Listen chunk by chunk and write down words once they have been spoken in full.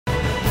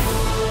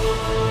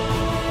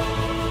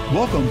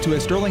Welcome to a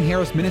Sterling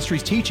Harris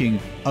Ministries teaching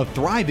of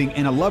thriving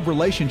in a love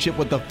relationship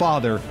with the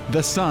Father,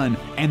 the Son,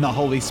 and the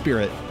Holy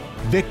Spirit.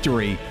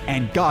 Victory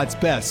and God's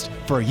best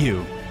for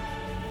you.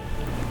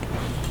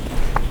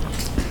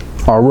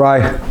 All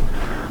right.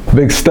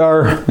 Big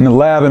stir in the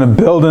lab in a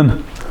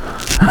building.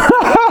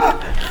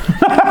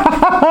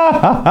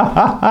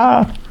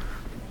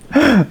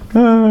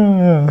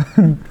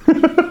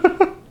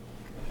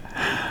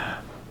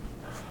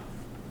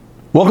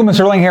 Welcome to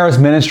Sterling Harris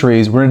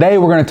Ministries, where today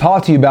we're going to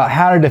talk to you about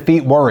how to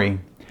defeat worry.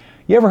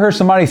 You ever heard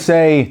somebody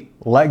say,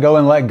 let go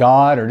and let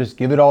God, or just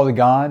give it all to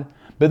God?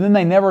 But then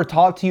they never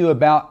talk to you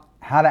about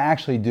how to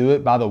actually do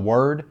it by the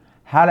Word,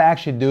 how to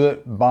actually do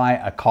it by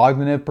a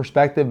cognitive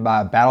perspective,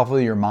 by a battlefield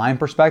of your mind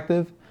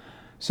perspective.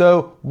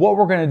 So what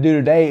we're going to do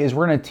today is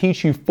we're going to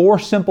teach you 4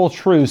 simple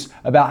truths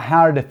about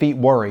how to defeat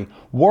worry.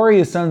 Worry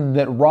is something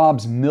that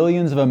robs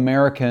millions of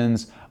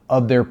Americans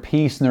of their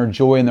peace and their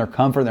joy and their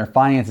comfort and their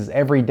finances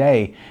every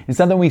day. It's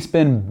something we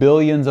spend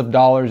billions of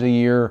dollars a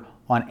year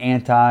on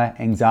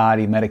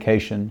anti-anxiety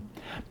medication.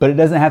 But it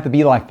doesn't have to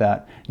be like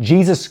that.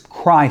 Jesus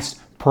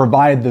Christ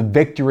provided the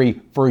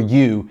victory for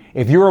you.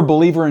 If you're a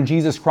believer in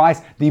Jesus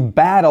Christ, the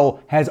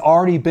battle has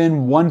already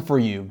been won for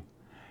you.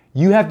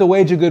 You have to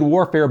wage a good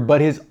warfare,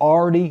 but it's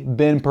already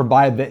been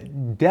provided. The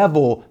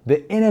devil,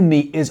 the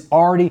enemy, is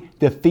already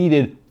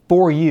defeated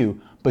for you,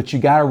 but you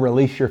got to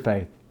release your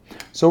faith.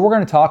 So we're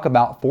going to talk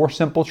about 4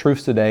 simple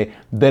truths today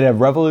that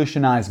have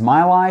revolutionized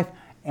my life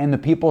and the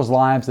people's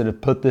lives that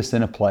have put this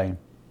into play.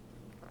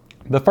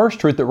 The first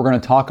truth that we're going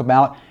to talk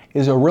about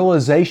is a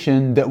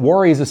realization that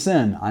worry is a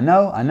sin. I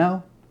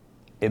know.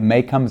 It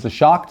may come as a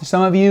shock to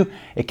some of you.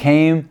 It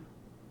came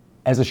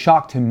as a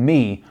shock to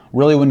me,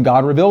 really, when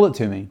God revealed it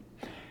to me.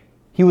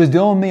 He was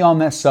dealing with me on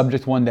that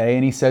subject one day,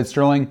 and he said,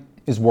 Sterling,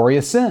 is worry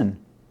a sin?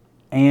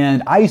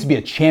 And I used to be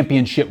a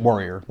championship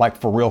worrier, like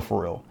for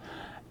real.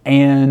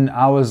 And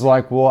I was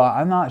like, well,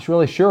 I'm not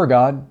really sure,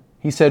 God.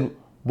 He said,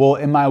 well,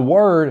 in my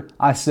word,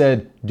 I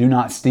said, do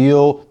not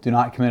steal, do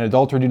not commit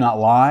adultery, do not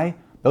lie.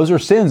 Those are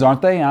sins,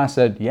 aren't they? And I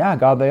said, yeah,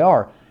 God, they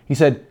are. He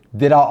said,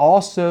 did I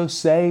also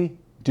say,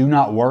 do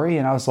not worry?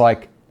 And I was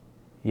like,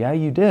 yeah,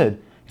 you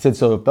did. He said,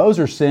 so if those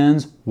are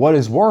sins, what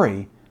is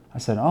worry? I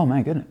said, oh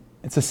my goodness,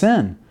 it's a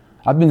sin.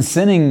 I've been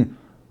sinning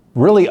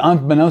really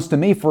unbeknownst to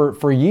me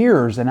for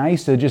years, and I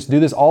used to just do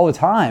this all the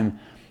time.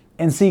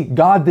 And see,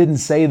 God didn't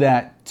say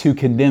that to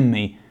condemn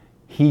me.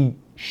 He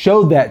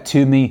showed that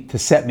to me to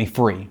set me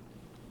free.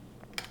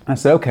 I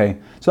said, okay,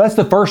 so that's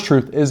the first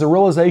truth, is the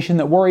realization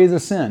that worry is a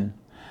sin.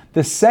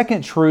 The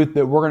second truth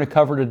that we're going to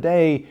cover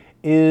today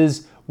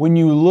is when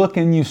you look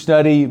and you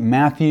study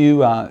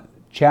Matthew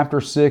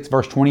chapter 6,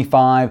 verse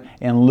 25,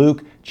 and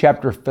Luke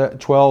chapter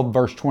 12,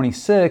 verse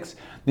 26,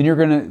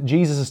 then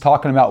Jesus is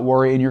talking about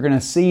worry, and you're going to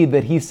see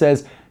that he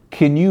says,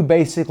 can you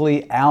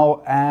basically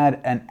add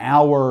an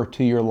hour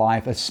to your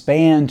life, a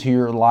span to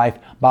your life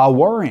by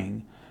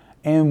worrying?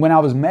 And when I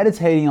was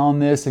meditating on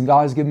this and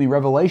God has given me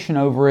revelation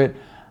over it,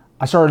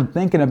 I started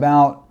thinking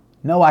about,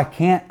 no, I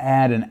can't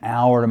add an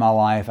hour to my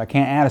life. I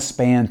can't add a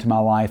span to my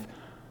life.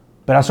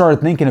 But I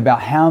started thinking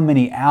about how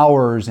many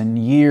hours and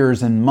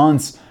years and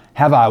months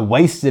have I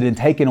wasted and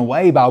taken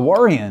away by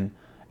worrying.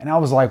 And I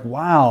was like,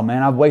 wow,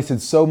 man, I've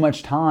wasted so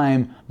much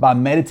time by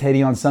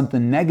meditating on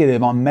something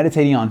negative, on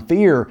meditating on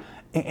fear.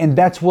 And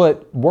that's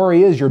what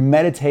worry is. You're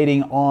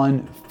meditating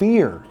on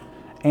fear.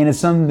 And it's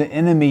something the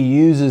enemy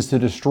uses to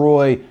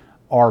destroy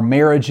our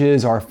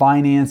marriages, our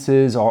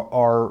finances,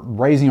 our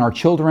raising our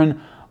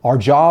children, our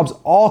jobs,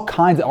 all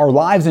kinds of our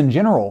lives in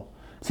general.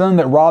 Something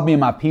that robbed me of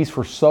my peace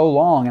for so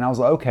long. And I was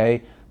like,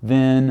 okay,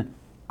 then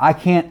I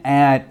can't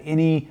add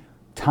any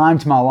time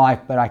to my life,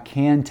 but I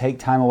can take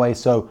time away.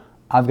 So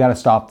I've got to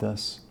stop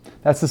this.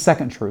 That's the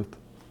second truth.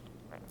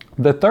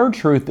 The third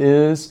truth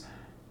is,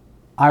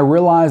 I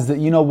realized that,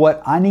 you know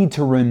what, I need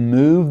to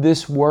remove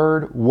this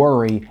word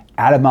worry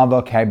out of my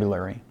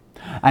vocabulary.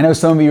 I know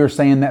some of you are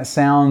saying that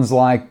sounds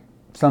like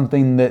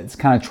something that's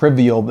kind of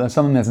trivial,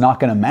 something that's not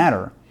going to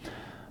matter.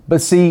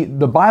 But see,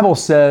 the Bible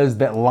says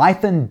that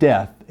life and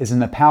death is in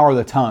the power of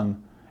the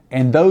tongue,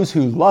 and those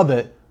who love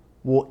it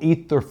will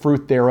eat the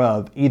fruit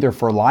thereof, either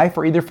for life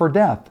or either for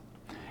death.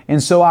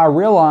 And so I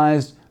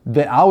realized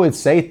that I would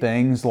say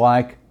things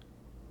like,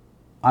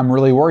 I'm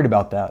really worried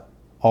about that,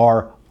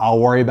 or I'll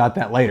worry about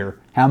that later.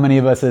 How many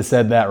of us have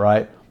said that,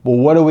 right? Well,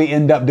 what do we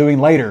end up doing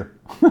later?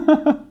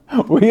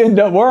 We end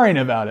up worrying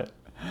about it.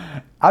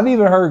 I've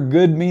even heard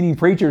good-meaning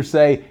preachers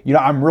say,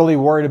 I'm really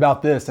worried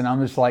about this. And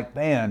I'm just like,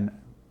 man,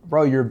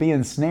 bro, you're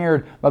being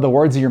snared by the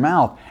words of your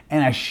mouth.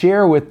 And I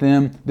share with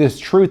them this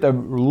truth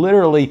of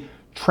literally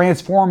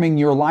transforming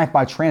your life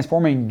by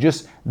transforming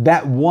just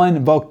that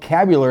one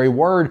vocabulary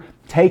word.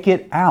 Take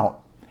it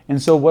out.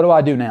 And so what do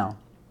I do now?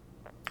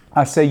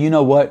 I say, you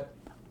know what?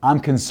 I'm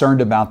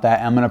concerned about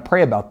that. I'm going to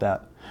pray about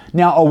that.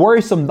 Now, a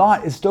worrisome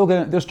thought is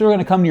they're still going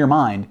to come to your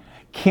mind.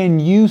 Can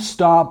you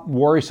stop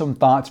worrisome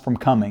thoughts from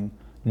coming?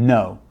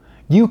 No.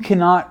 You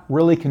cannot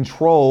really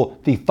control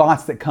the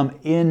thoughts that come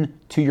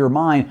into your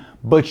mind,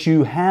 but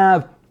you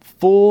have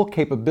full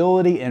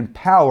capability and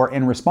power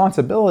and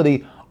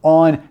responsibility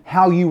on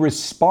how you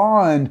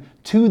respond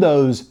to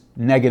those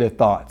negative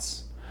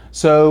thoughts.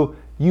 So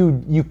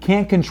you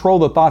can't control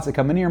the thoughts that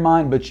come into your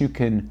mind, but you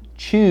can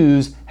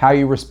choose how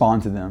you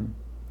respond to them.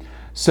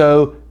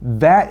 So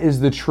that is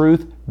the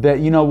truth, that,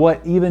 you know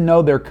what, even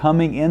though they're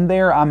coming in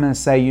there, I'm going to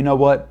say, you know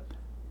what,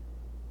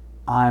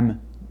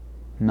 I'm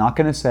not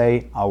going to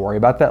say, I'll worry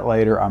about that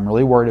later, I'm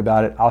really worried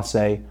about it. I'll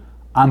say,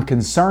 I'm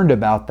concerned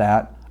about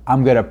that.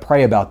 I'm going to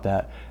pray about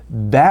that.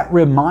 That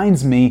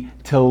reminds me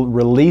to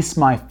release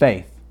my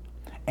faith.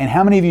 And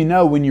how many of you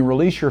know when you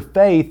release your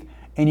faith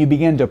and you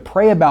begin to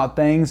pray about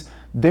things,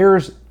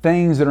 there's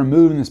things that are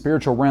moving in the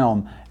spiritual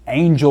realm.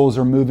 Angels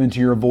are moving to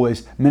your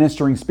voice.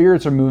 Ministering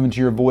spirits are moving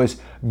to your voice.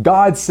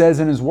 God says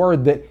in His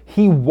Word that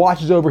He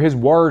watches over His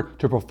Word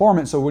to perform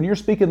it. So when you're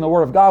speaking the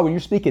Word of God, when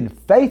you're speaking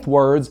faith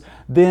words,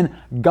 then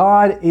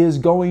God is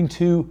going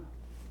to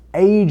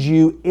aid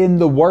you in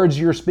the words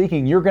you're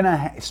speaking. You're going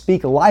to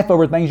speak life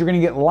over things. You're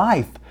going to get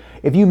life.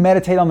 If you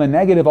meditate on the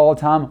negative all the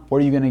time,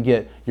 what are you going to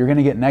get? You're going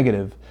to get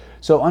negative.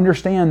 So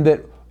understand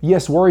that,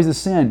 yes, worry is a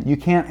sin. You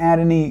can't add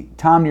any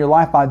time to your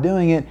life by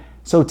doing it.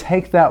 So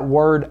take that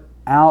word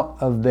out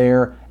of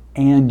there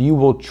and you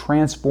will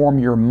transform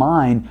your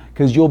mind,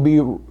 because you'll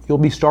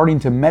be starting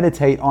to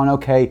meditate on,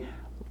 okay,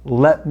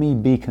 let me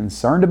be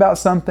concerned about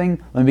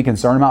something. Let me be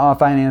concerned about my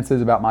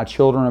finances, about my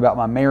children, about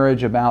my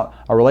marriage, about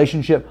a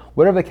relationship,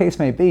 whatever the case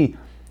may be.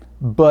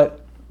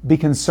 But be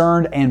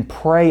concerned and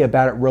pray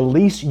about it.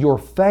 Release your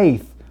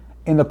faith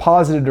in the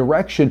positive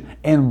direction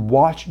and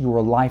watch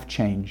your life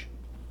change.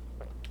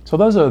 So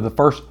those are the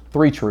first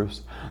three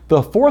truths.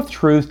 The fourth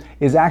truth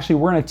is actually,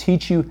 we're going to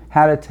teach you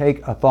how to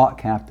take a thought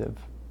captive.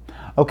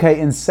 Okay,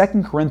 in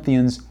 2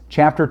 Corinthians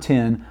chapter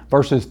 10,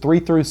 verses 3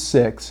 through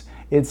 6,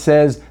 it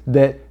says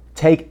that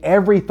take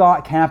every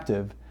thought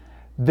captive,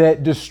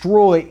 that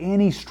destroy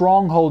any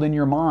stronghold in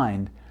your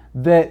mind,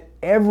 that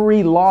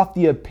every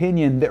lofty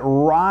opinion that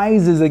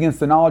rises against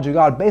the knowledge of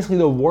God, basically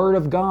the Word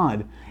of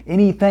God,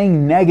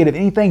 anything negative,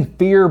 anything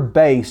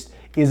fear-based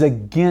is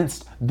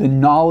against the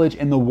knowledge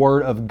and the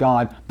Word of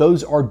God.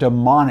 Those are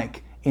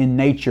demonic in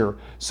nature.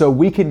 So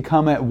we can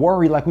come at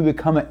worry like we would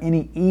come at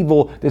any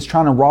evil that's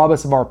trying to rob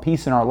us of our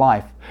peace in our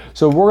life.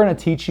 So we're going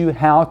to teach you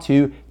how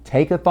to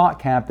take a thought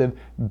captive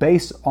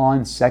based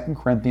on 2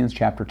 Corinthians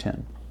chapter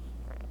 10.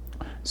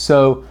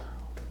 So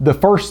the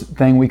first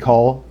thing we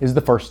call is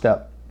the first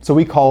step. So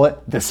we call it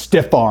the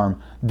stiff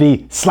arm,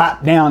 the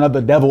slap down of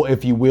the devil,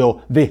 if you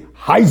will, the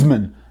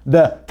Heisman,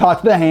 the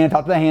talk to the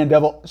hand,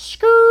 devil,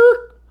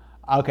 skirt.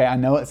 Okay, I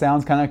know it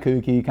sounds kind of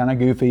kooky, kind of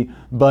goofy,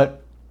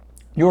 but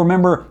you'll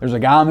remember there's a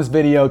guy on this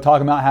video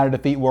talking about how to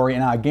defeat worry,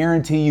 and I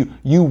guarantee you,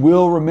 you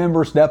will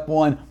remember step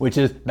one, which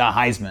is the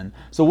Heisman.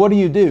 So what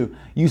do?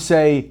 You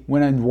say,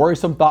 when a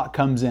worrisome thought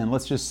comes in,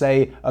 let's just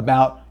say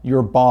about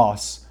your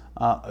boss,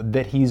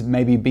 that he's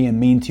maybe being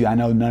mean to you. I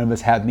know none of us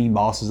have mean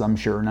bosses, I'm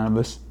sure. None of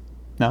us?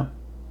 No?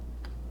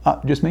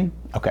 Just me?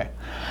 Okay.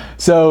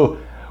 So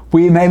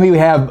we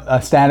have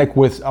a static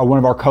with one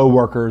of our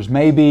coworkers.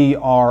 Maybe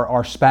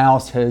our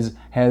spouse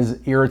has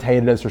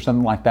irritated us or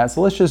something like that.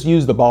 So let's just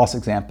use the boss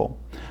example,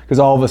 because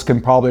all of us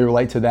can probably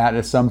relate to that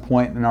at some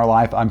point in our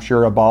life. I'm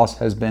sure a boss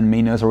has been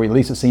mean to us, or we at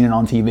least have seen it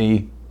on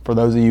TV, for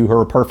those of you who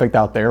are perfect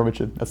out there, which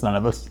that's none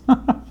of us.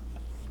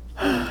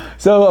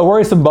 So a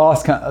worrisome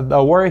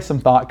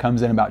thought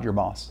comes in about your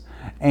boss.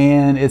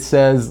 And it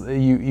says,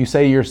 you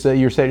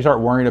start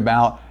worrying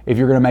about if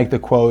you're going to make the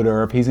quota,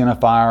 or if he's going to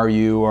fire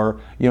you,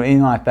 or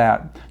anything like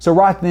that. So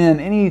right then,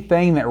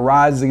 anything that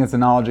rises against the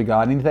knowledge of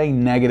God,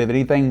 anything negative,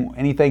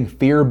 anything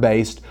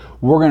fear-based,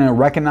 we're going to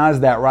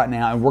recognize that right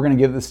now, and we're going to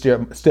give it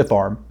the stiff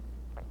arm.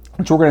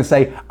 So we're going to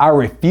say, I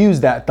refuse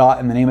that thought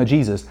in the name of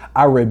Jesus.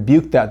 I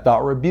rebuke that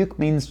thought. Rebuke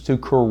means to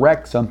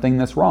correct something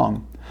that's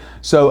wrong.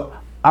 So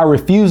I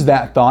refuse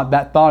that thought.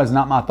 That thought is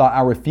not my thought.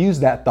 I refuse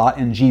that thought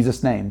in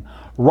Jesus' name.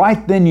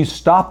 Right then, you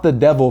stop the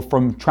devil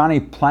from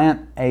trying to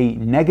plant a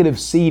negative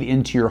seed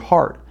into your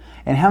heart.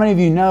 And how many of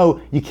you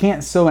know you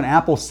can't sow an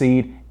apple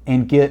seed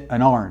and get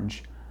an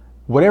orange?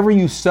 Whatever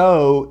you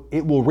sow,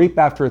 it will reap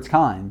after its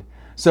kind.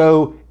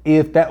 So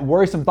if that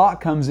worrisome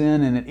thought comes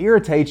in and it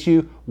irritates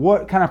you,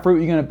 what kind of fruit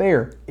are you going to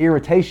bear?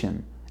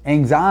 Irritation,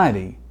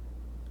 anxiety.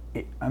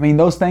 I mean,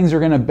 those things are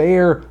going to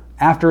bear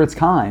after its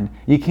kind.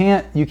 You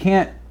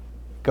can't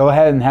go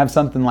ahead and have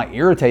something like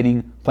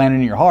irritating planted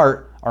in your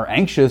heart, or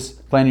anxious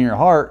planted in your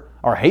heart,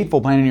 or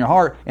hateful planted in your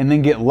heart, and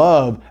then get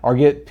love, or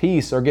get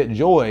peace, or get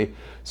joy.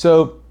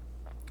 So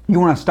you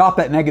want to stop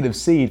that negative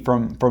seed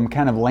from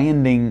kind of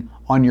landing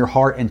on your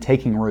heart and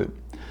taking root.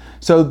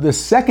 So the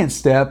second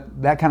step,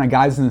 that kind of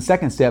guides in the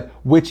second step,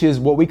 which is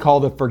what we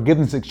call the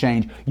forgiveness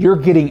exchange. You're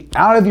getting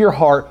out of your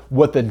heart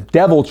what the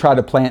devil tried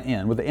to plant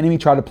in, what the enemy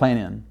tried to plant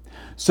in.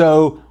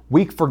 So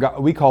we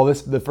call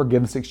this the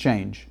forgiveness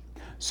exchange.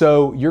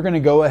 So you're going to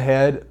go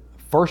ahead,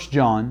 1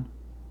 John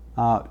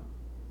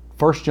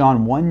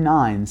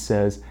 1:9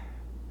 says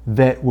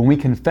that when we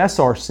confess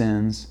our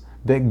sins,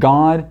 that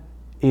God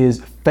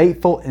is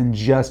faithful and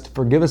just to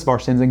forgive us of our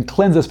sins and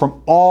cleanse us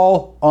from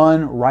all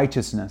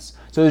unrighteousness.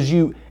 So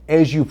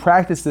as you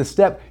practice this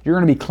step, you're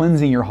going to be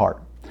cleansing your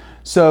heart.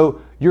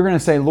 So You're going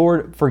to say,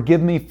 Lord,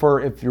 forgive me for,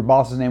 if your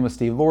boss's name was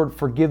Steve, Lord,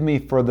 forgive me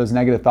for those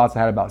negative thoughts I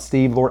had about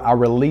Steve. Lord, I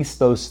release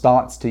those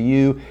thoughts to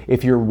you.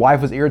 If your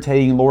wife was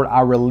irritating, Lord, I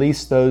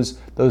release those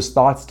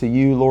thoughts to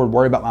you. Lord,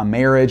 worried about my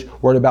marriage,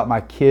 worried about my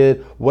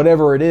kid,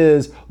 whatever it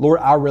is, Lord,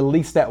 I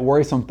release that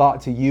worrisome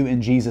thought to you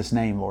in Jesus'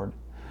 name, Lord.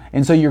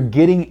 And so you're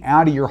getting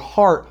out of your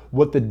heart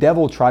what the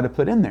devil tried to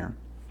put in there.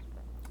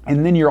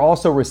 And then you're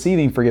also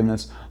receiving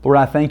forgiveness. Lord,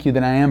 I thank you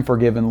that I am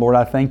forgiven. Lord,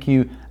 I thank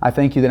you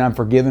that I'm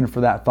forgiven for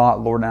that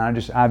thought, Lord.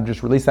 And I've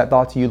just released that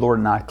thought to you, Lord,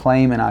 and I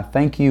claim and I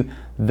thank you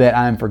that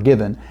I am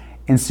forgiven.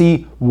 And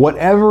see,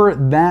 whatever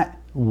that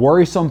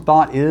worrisome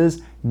thought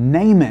is,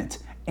 name it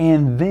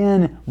and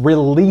then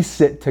release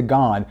it to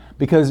God.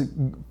 Because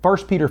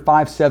 1 Peter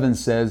 5:7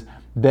 says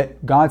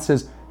that God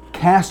says,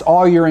 cast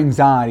all your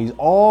anxieties,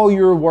 all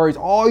your worries,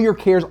 all your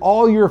cares,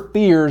 all your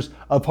fears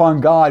upon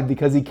God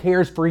because He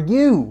cares for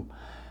you.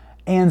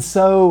 And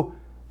so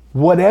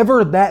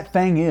whatever that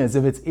thing is,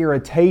 if it's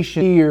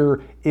irritation,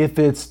 fear, if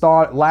it's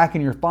thought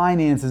lacking your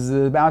finances,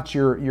 about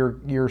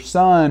your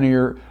son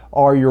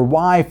or your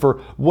wife, or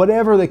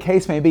whatever the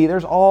case may be,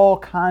 there's all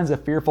kinds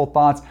of fearful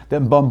thoughts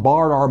that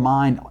bombard our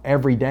mind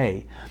every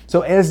day.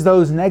 So as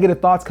those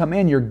negative thoughts come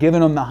in, you're giving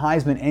them the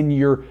Heisman, and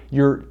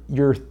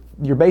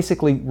you're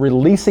basically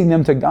releasing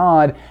them to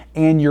God,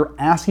 and you're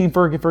asking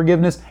for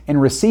forgiveness and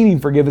receiving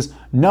forgiveness,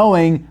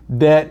 knowing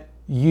that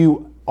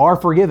you are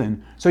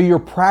forgiven. So you're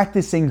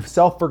practicing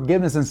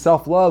self-forgiveness and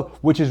self-love,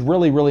 which is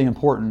really, really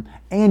important.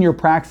 And you're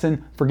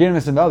practicing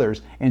forgiveness of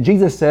others. And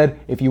Jesus said,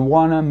 if you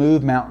want to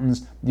move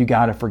mountains, you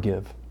got to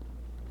forgive.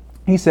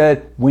 He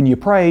said, when you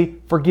pray,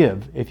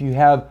 forgive. If you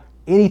have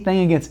anything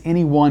against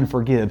anyone,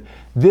 forgive.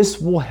 This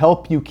will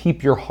help you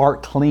keep your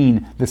heart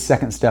clean. The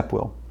second step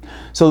will.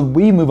 So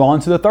we move on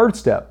to the third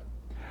step.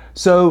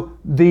 So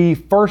the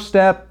first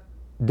step,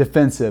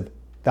 defensive,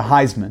 the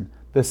Heisman.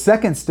 The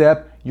second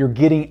step, you're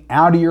getting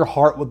out of your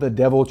heart what the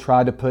devil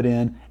tried to put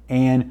in,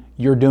 and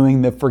you're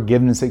doing the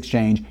forgiveness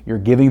exchange. You're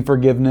giving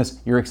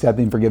forgiveness, you're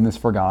accepting forgiveness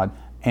for God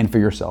and for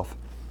yourself.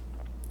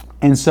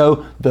 And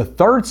so the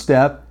third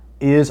step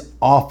is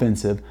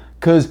offensive,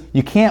 because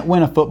you can't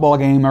win a football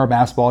game or a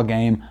basketball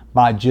game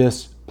by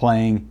just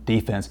playing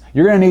defense.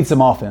 You're going to need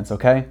some offense,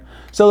 okay?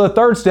 So the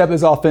third step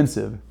is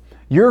offensive.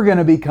 You're going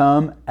to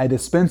become a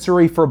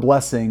dispensary for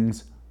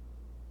blessings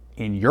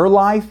in your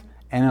life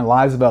and in the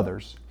lives of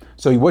others.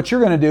 So what you're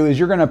going to do is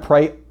you're going to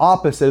pray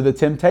opposite of the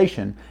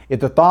temptation.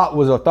 If the thought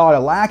was a thought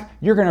of lack,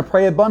 you're going to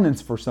pray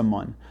abundance for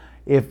someone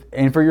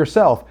and for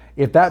yourself.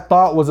 If that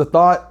thought was a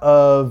thought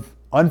of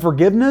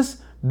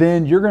unforgiveness,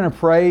 then you're going to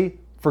pray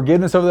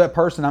forgiveness over that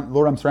person.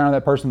 Lord, I'm surrounded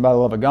that person by the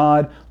love of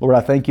God. Lord, I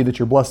thank you that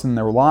you're blessing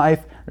their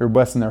life, you're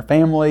blessing their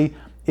family.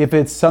 If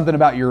it's something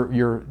about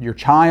your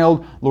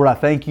child, Lord, I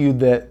thank you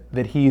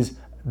that he's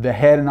the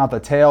head and not the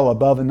tail,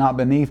 above and not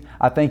beneath.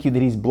 I thank you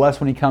that he's blessed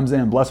when he comes in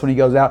and blessed when he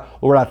goes out.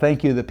 Lord, I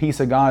thank you that the peace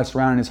of God is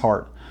surrounding his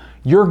heart.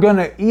 You're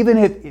gonna, even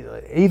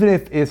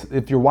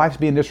if your wife's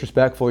being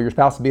disrespectful, your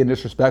spouse is being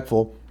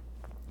disrespectful,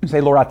 you say,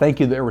 Lord, I thank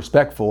you that they're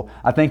respectful.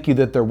 I thank you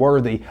that they're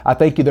worthy. I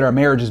thank you that our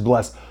marriage is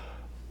blessed.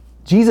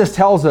 Jesus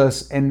tells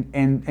us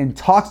and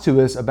talks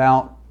to us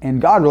about, and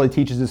God really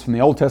teaches this from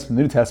the Old Testament,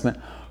 the New Testament,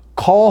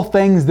 call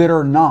things that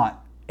are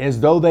not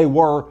as though they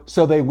were,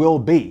 so they will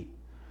be.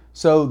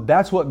 So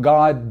that's what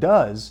God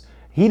does.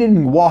 He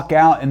didn't walk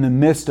out in the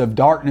midst of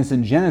darkness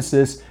in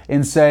Genesis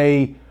and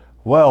say,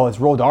 well,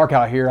 it's real dark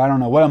out here. I don't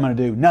know what I'm going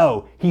to do.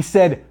 No, He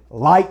said,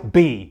 light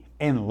be,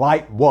 and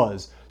light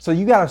was. So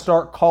you got to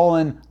start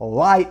calling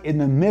light in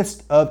the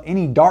midst of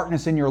any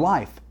darkness in your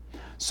life.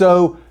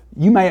 So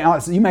you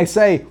may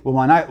say, well,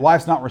 my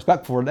wife's not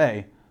respectful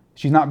today.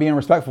 She's not being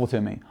respectful to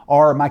me.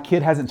 Or my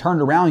kid hasn't turned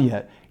around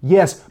yet.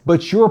 Yes,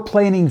 but you're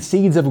planting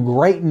seeds of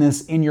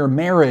greatness in your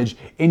marriage,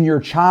 in your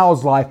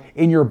child's life,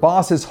 in your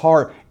boss's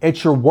heart,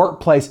 at your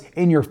workplace,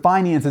 in your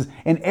finances,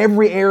 in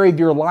every area of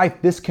your life.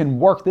 This can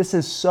work. This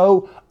is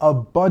so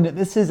abundant.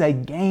 This is a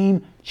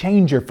game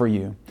changer for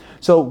you.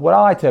 So what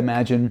I like to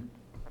imagine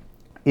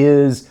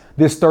is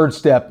this third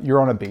step.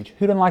 You're on a beach.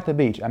 Who doesn't like the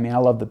beach? I mean, I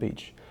love the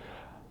beach.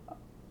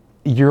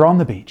 You're on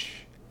the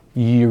beach.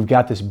 You've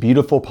got this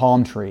beautiful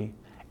palm tree.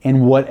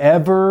 And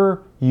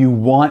whatever you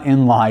want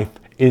in life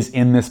is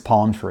in this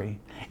palm tree.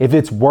 If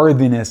it's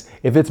worthiness,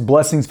 if it's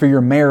blessings for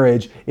your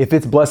marriage, if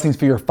it's blessings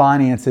for your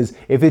finances,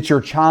 if it's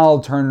your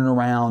child turning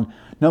around,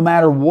 no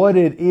matter what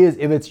it is,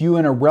 if it's you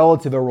and a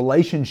relative, a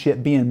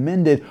relationship being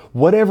mended,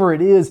 whatever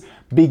it is,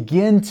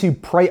 begin to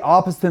pray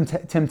opposite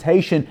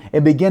temptation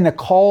and begin to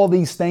call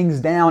these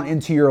things down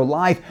into your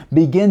life.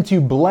 Begin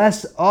to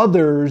bless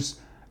others,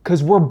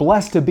 because we're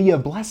blessed to be a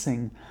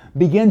blessing.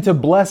 Begin to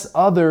bless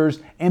others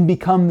and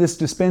become this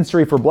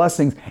dispensary for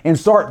blessings, and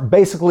start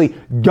basically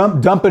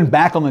dumping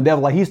back on the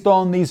devil. Like he's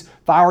throwing these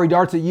fiery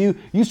darts at you,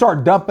 you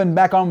start dumping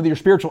back on with your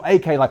spiritual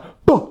AK, like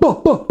bah,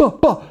 bah, bah, bah,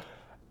 bah.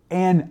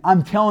 And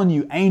I'm telling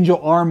you, angel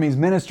armies,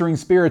 ministering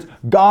spirits,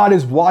 God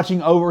is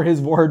watching over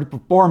His word to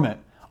perform it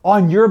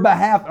on your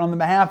behalf and on the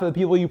behalf of the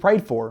people you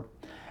prayed for.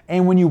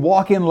 And when you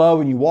walk in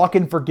love and you walk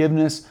in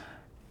forgiveness,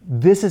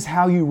 this is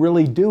how you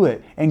really do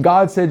it. And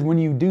God said, when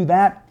you do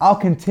that, I'll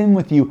contend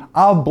with you.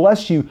 I'll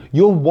bless you.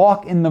 You'll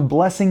walk in the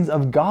blessings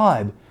of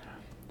God.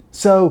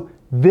 So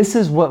this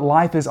is what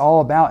life is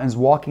all about, is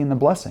walking in the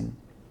blessing.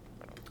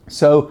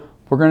 So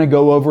we're going to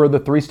go over the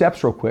 3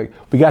 steps real quick.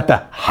 We got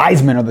the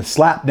Heisman, or the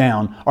slap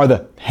down, or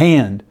the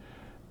hand.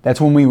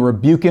 That's when we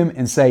rebuke him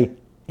and say,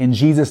 in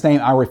Jesus'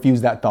 name, I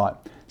refuse that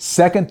thought.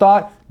 Second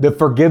thought, the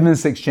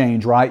forgiveness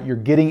exchange, right? You're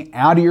getting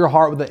out of your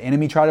heart what the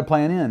enemy tried to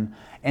plant in.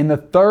 And the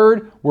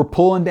third, we're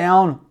pulling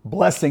down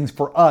blessings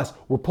for us.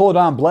 We're pulling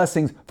down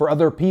blessings for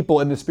other people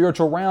in the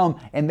spiritual realm,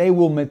 and they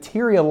will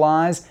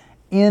materialize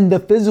in the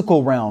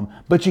physical realm.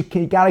 But you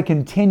got to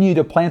continue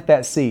to plant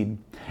that seed.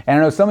 And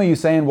I know some of you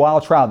saying, well,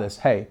 I'll try this.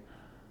 Hey,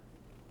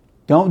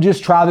 don't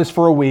just try this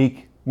for a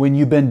week when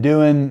you've been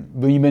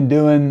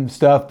doing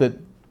stuff that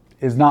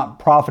is not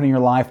profiting your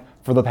life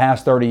for the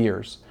past 30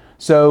 years.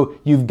 So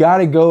you've got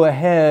to go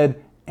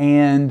ahead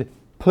and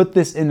put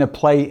this into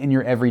play in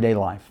your everyday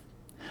life.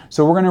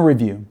 So we're going to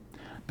review.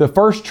 The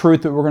first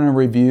truth that we're going to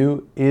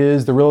review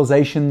is the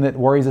realization that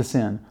worry is a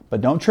sin.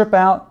 But don't trip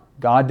out.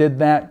 God did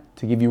that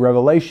to give you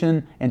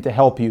revelation and to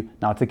help you,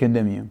 not to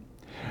condemn you.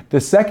 The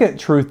second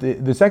truth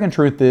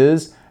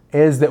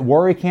is that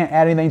worry can't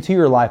add anything to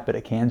your life, but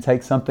it can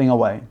take something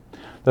away.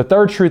 The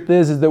third truth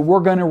is that we're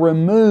going to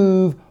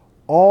remove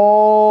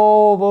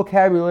all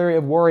vocabulary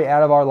of worry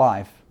out of our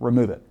life.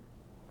 Remove it.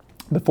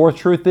 The fourth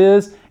truth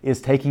is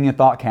taking a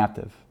thought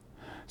captive.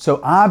 So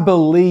I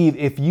believe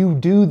if you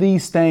do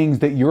these things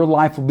that your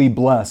life will be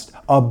blessed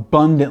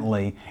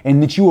abundantly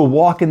and that you will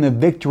walk in the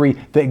victory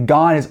that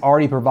God has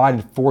already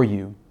provided for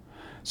you.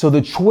 So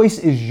the choice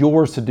is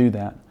yours to do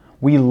that.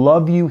 We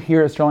love you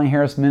here at Sterling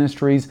Harris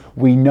Ministries.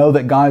 We know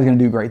that God is going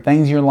to do great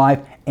things in your life,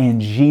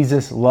 and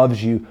Jesus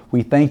loves you.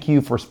 We thank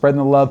you for spreading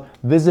the love.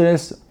 Visit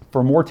us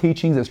for more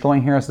teachings at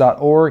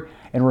sterlingharris.org.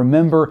 And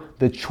remember,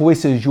 the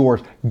choice is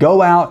yours.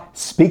 Go out,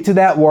 speak to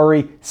that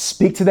worry,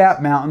 speak to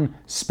that mountain,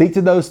 speak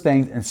to those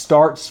things, and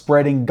start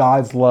spreading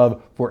God's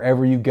love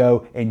wherever you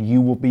go, and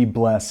you will be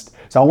blessed.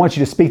 So I want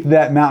you to speak to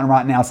that mountain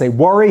right now. Say,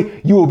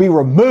 worry, you will be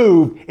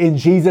removed in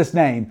Jesus'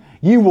 name.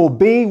 You will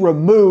be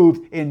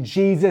removed in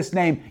Jesus'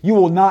 name. You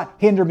will not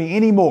hinder me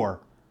anymore.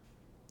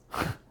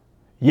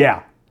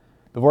 Yeah.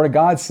 The Word of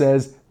God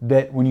says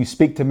that when you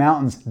speak to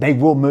mountains, they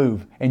will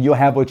move, and you'll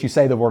have what you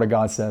say, the Word of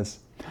God says.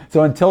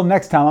 So until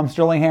next time, I'm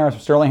Sterling Harris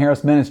from Sterling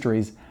Harris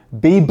Ministries.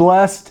 Be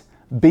blessed,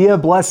 be a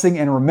blessing,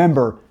 and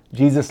remember,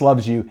 Jesus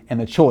loves you, and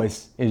the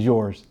choice is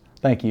yours.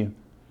 Thank you.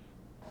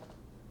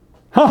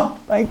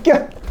 Thank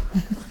you.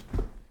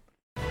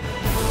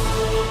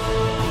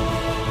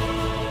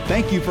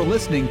 Thank you for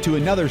listening to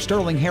another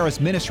Sterling Harris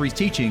Ministries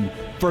teaching.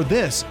 For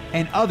this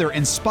and other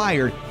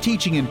inspired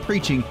teaching and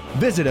preaching,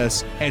 visit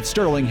us at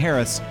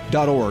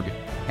sterlingharris.org.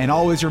 And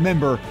always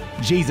remember,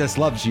 Jesus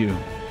loves you.